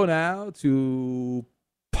say hello now to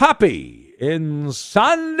Poppy in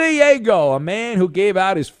San Diego, a man who gave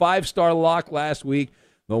out his 5-star lock last week,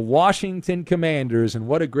 the Washington Commanders, and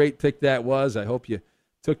what a great pick that was. I hope you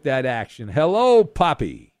took that action. Hello,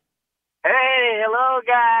 Poppy. Hey, hello,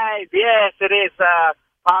 guys. Yes, it is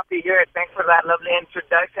Poppy here. Thanks for that lovely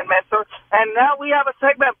introduction, mentor. And now we have a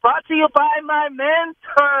segment brought to you by my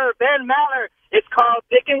mentor, Ben Maller. It's called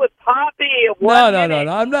Digging with Poppy. No.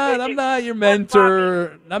 I'm not your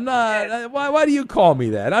mentor. I'm not. Why do you call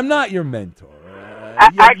me that? I'm not your mentor.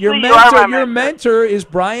 Your mentor is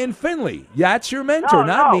Brian Finley. That's your mentor,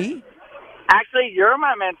 not me. Actually, you're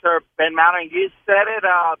my mentor, Ben Maller. You said it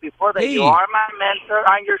before that you are my mentor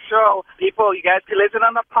on your show. People, you guys can listen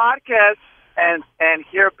on the podcast and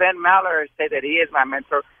hear Ben Maller say that he is my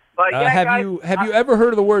mentor. But have you ever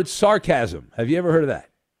heard of the word sarcasm? Have you ever heard of that?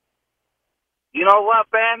 You know what,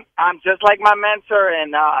 Ben? I'm just like my mentor,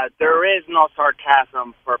 and there is no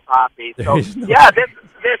sarcasm for Poppy. So, this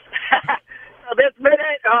minute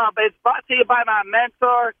it's brought to you by my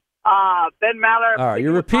mentor, Ben Maller. All right,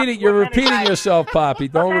 you're repeating yourself, Poppy.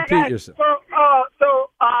 Don't repeat yourself. So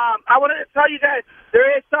I wanted to tell you guys there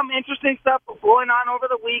is some interesting stuff going on over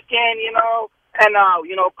the weekend, and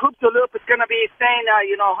Coop de Loop is going to be saying,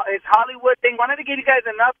 his Hollywood thing. Wanted to give you guys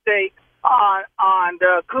an update on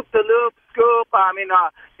the Coop de Loop scoop. I mean,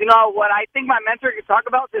 what I think my mentor could talk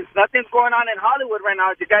about is nothing's going on in Hollywood right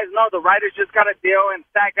now. As you guys know, the writers just got a deal, and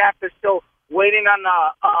SAG-AFTRA is still waiting on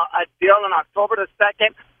a deal on October the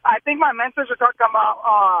 2nd. I think my mentors are talking about,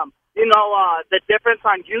 the difference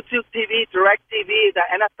on YouTube TV, Direct TV, the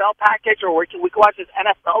NFL package, or we can watch his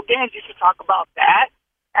NFL games. You should talk about that.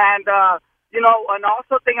 And, and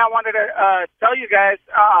also thing I wanted to tell you guys,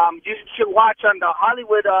 you should watch on the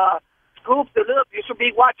Hollywood Scoop the Loop. You should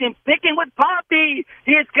be watching Picking with Poppy.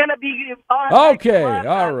 He's going to be Okay,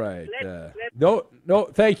 all right. No,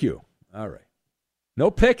 thank you. All right. No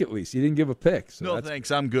pick, at least. You didn't give a pick. So no,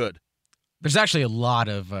 thanks. I'm good. There's actually a lot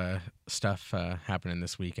of stuff happening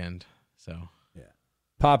this weekend. So yeah,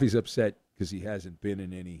 Poppy's upset because he hasn't been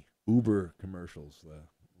in any Uber commercials the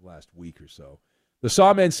last week or so. The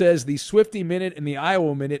Sawman says the Swifty Minute and the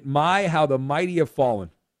Iowa Minute, my, how the mighty have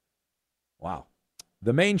fallen. Wow.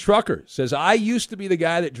 The Maine Trucker says, I used to be the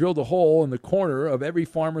guy that drilled a hole in the corner of every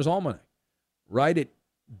farmer's almanac. Right at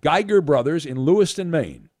Geiger Brothers in Lewiston,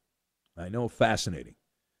 Maine. I know, fascinating.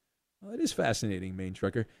 Well, it is fascinating, Maine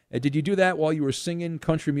Trucker. Did you do that while you were singing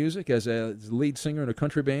country music as a lead singer in a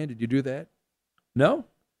country band? Did you do that? No?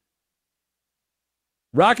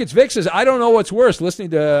 Rockets Vic says, I don't know what's worse, listening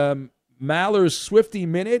to Maller's Swifty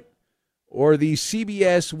Minute or the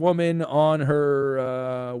CBS woman on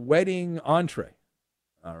her wedding entree.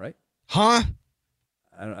 All right. Huh?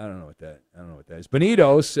 I don't know what that is.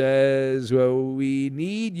 Benito says, well, we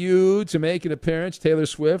need you to make an appearance, Taylor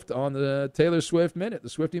Swift, on the Taylor Swift Minute, the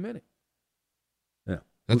Swifty Minute. Yeah. Is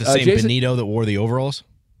that the same Jason, Benito that wore the overalls?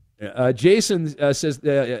 Jason says,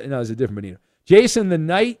 no, it's a different Benito. Jason, the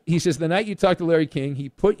night you talked to Larry King, he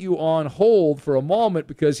put you on hold for a moment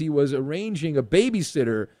because he was arranging a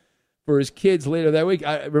babysitter for his kids later that week.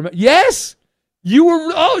 I remember. Yes! You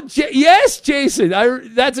were, yes, Jason.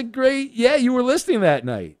 That's a great, you were listening that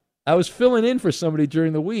night. I was filling in for somebody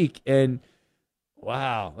during the week, and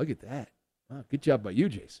wow, look at that. Wow, good job by you,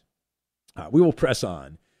 Jason. We will press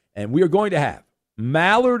on, and we are going to have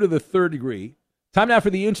Maller to the third degree. Time now for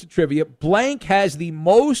the instant trivia. Blank has the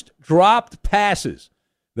most dropped passes.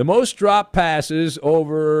 The most dropped passes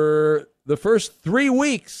over the first 3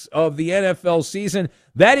 weeks of the NFL season.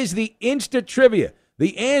 That is the instant trivia.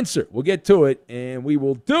 The answer, we'll get to it, and we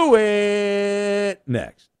will do it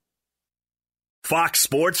next. Fox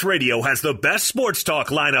Sports Radio has the best sports talk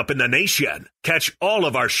lineup in the nation. Catch all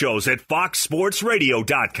of our shows at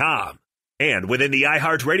foxsportsradio.com. And within the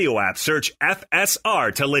iHeartRadio app, search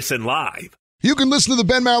FSR to listen live. You can listen to the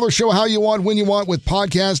Ben Maller Show how you want, when you want with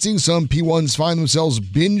podcasting. Some P1s find themselves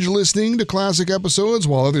binge listening to classic episodes,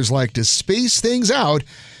 while others like to space things out.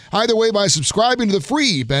 Either way, by subscribing to the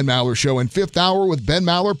free Ben Maller Show and Fifth Hour with Ben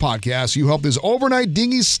Maller podcast, you help this overnight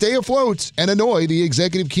dinghy stay afloat and annoy the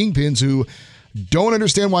executive kingpins who don't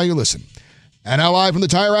understand why you listen. And now live from the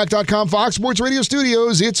TireRack.com Fox Sports Radio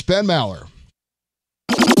studios, it's Ben Maller.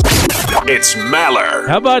 It's Maller.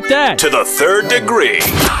 How about that? To the third degree.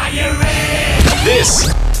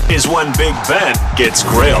 This is when Big Ben gets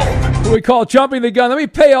grilled. What we call jumping the gun. Let me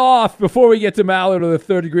pay off before we get to Maller to the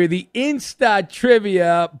third degree. The Insta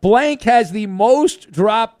trivia. Blank has the most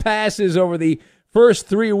drop passes over the first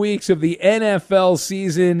 3 weeks of the NFL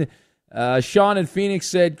season. Sean in Phoenix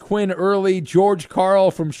said Quinn Early. George Carl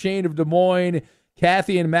from Shane of Des Moines.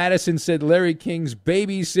 Kathy in Madison said Larry King's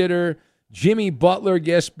babysitter. Jimmy Butler,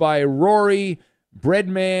 guessed by Rory.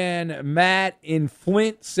 Breadman Matt in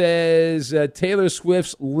Flint says Taylor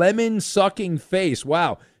Swift's lemon-sucking face.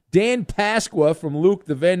 Wow. Dan Pasqua from Luke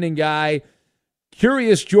the Vending Guy.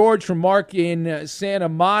 Curious George from Mark in Santa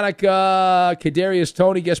Monica. Kadarius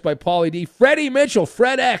Toney, guessed by Paulie D. Freddie Mitchell,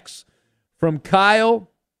 Fred X from Kyle.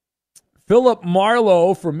 Philip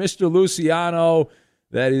Marlowe from Mr. Luciano.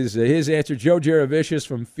 That is his answer. Joe Jaravicius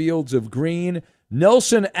from Fields of Green.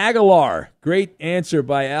 Nelson Aguilar. Great answer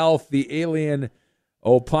by Alf, the alien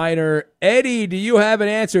opiner. Eddie, do you have an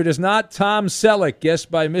answer? It is not Tom Selleck,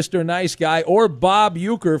 guessed by Mr. Nice Guy, or Bob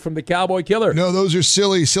Euchre from the Cowboy Killer. No, those are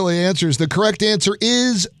silly answers. The correct answer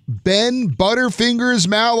is Ben Butterfingers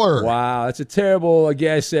Maller. Wow, that's a terrible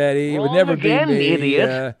guess, Eddie. It would never again, be me.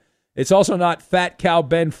 Idiot. It's also not Fat Cow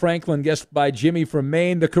Ben Franklin, guessed by Jimmy from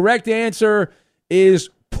Maine. The correct answer is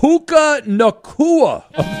Puka Nacua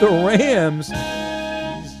of the Rams.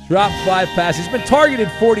 He's dropped 5 passes. He's been targeted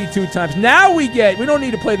 42 times. Now we don't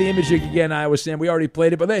need to play the imaging again, Iowa Sam. We already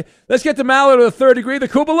played it, but let's get to Maller to the third degree, the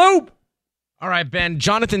Koopa Loop. All right, Ben.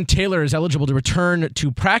 Jonathan Taylor is eligible to return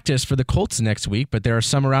to practice for the Colts next week, but there are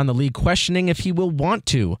some around the league questioning if he will want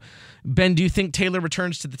to. Ben, do you think Taylor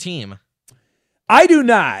returns to the team? I do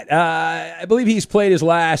not. I believe he's played his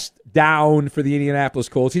last down for the Indianapolis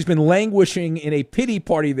Colts. He's been languishing in a pity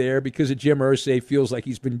party there because of Jim Irsay. Feels like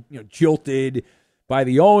he's been jilted by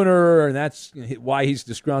the owner, and that's why he's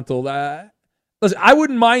disgruntled. Listen, I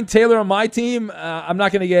wouldn't mind Taylor on my team. I'm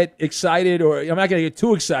not going to get excited, or I'm not going to get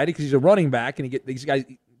too excited because he's a running back and these guys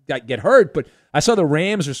get hurt. But I saw the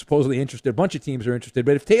Rams are supposedly interested. A bunch of teams are interested.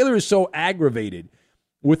 But if Taylor is so aggravated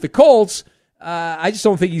with the Colts, I just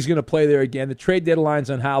don't think he's going to play there again. The trade deadline's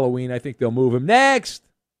on Halloween. I think they'll move him. Next.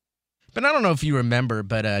 But I don't know if you remember,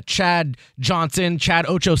 but Chad Johnson, Chad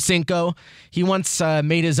Ochocinco, he once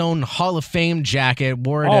made his own Hall of Fame jacket.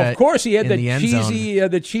 Wore it. Of course, he had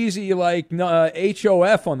the cheesy like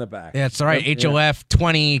HOF on the back. Yeah, that's right. HOF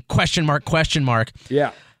 20 ?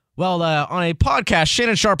 Yeah. Well, on a podcast,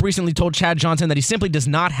 Shannon Sharpe recently told Chad Johnson that he simply does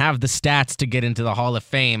not have the stats to get into the Hall of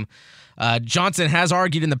Fame. Johnson has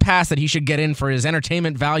argued in the past that he should get in for his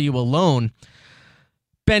entertainment value alone.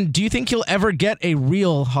 Ben, do you think he'll ever get a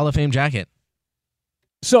real Hall of Fame jacket?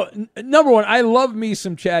 So, number one, I love me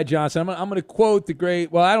some Chad Johnson. I'm going to quote the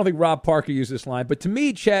great, well, I don't think Rob Parker used this line, but to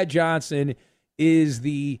me, Chad Johnson is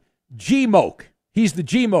the G-Moke. He's the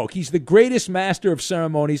G-Moke. He's the greatest master of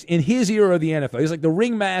ceremonies in his era of the NFL. He's like the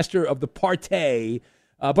ringmaster of the party.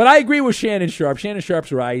 But I agree with Shannon Sharpe. Shannon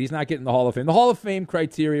Sharpe's right. He's not getting the Hall of Fame. The Hall of Fame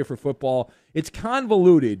criteria for football, it's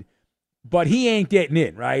convoluted, but he ain't getting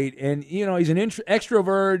in, right? And, you know, he's an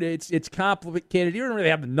extrovert. It's complicated. He doesn't really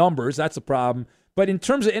have the numbers. That's the problem. But in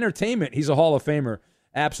terms of entertainment, he's a Hall of Famer.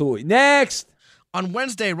 Absolutely. Next. On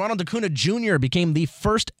Wednesday, Ronald Acuna Jr. became the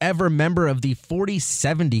first ever member of the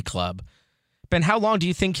 40-70 Club. Ben, how long do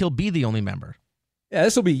you think he'll be the only member? Yeah,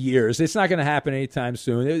 this will be years. It's not going to happen anytime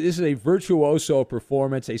soon. This is a virtuoso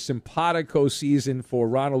performance, a simpatico season for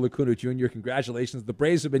Ronald Acuna Jr. Congratulations. The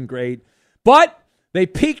Braves have been great, but they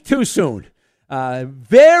peaked too soon.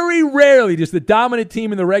 Very rarely does the dominant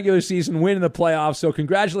team in the regular season win in the playoffs, so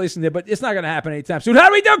congratulations there, but it's not going to happen anytime soon. How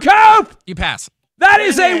do we do, Coop? You pass. That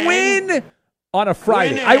is a win on a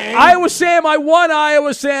Friday. Iowa Sam, I won,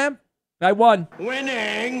 Iowa Sam. I won.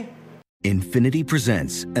 Winning. Infiniti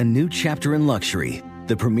presents a new chapter in luxury,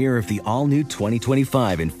 the premiere of the all-new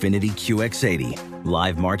 2025 Infiniti QX80,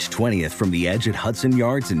 live March 20th from the Edge at Hudson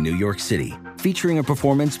Yards in New York City, featuring a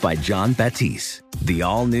performance by John Batiste. The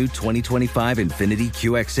all-new 2025 Infiniti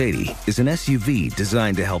QX80 is an SUV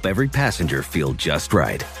designed to help every passenger feel just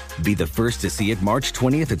right. Be the first to see it March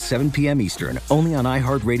 20th at 7 p.m. Eastern, only on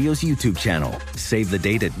iHeartRadio's YouTube channel. Save the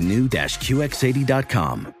date at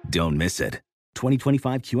new-QX80.com. Don't miss it.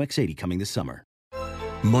 2025 QX80 coming this summer.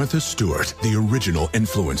 Martha Stewart, the original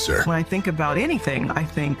influencer. When I think about anything, I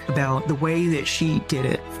think about the way that she did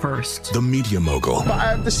it first. The media mogul.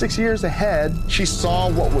 5 to 6 years ahead, she saw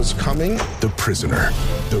what was coming. The prisoner.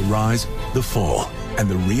 The rise, the fall, and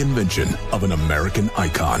the reinvention of an American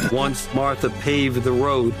icon. Once Martha paved the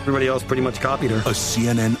road, everybody else pretty much copied her. A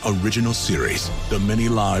CNN original series, The Many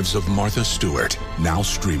Lives of Martha Stewart, now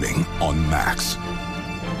streaming on Max.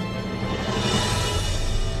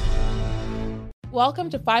 Welcome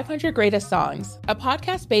to 500 Greatest Songs, a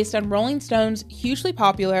podcast based on Rolling Stone's hugely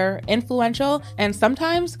popular, influential, and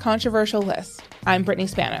sometimes controversial list. I'm Brittany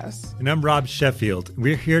Spanos. And I'm Rob Sheffield.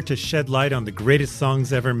 We're here to shed light on the greatest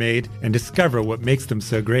songs ever made and discover what makes them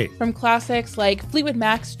so great. From classics like Fleetwood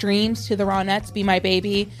Mac's Dreams to the Ronettes' Be My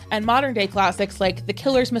Baby, and modern-day classics like The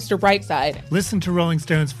Killers' Mr. Brightside. Listen to Rolling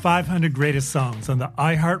Stone's 500 Greatest Songs on the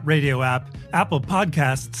iHeartRadio app, Apple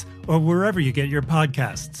Podcasts, or wherever you get your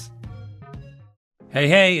podcasts.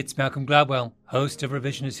 Hey, it's Malcolm Gladwell, host of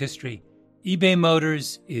Revisionist History. eBay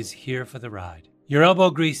Motors is here for the ride. Your elbow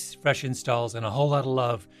grease, fresh installs, and a whole lot of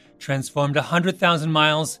love transformed 100,000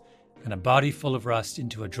 miles and a body full of rust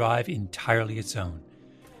into a drive entirely its own.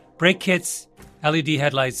 Brake kits, LED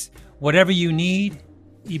headlights, whatever you need,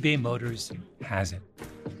 eBay Motors has it.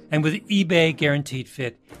 And with eBay Guaranteed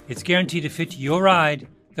Fit, it's guaranteed to fit your ride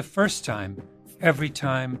the first time, every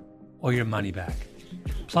time, or your money back.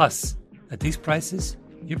 Plus, at these prices,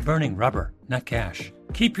 you're burning rubber, not cash.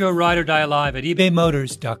 Keep your ride or die alive at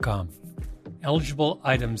ebaymotors.com. Eligible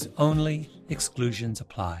items only. Exclusions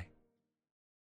apply.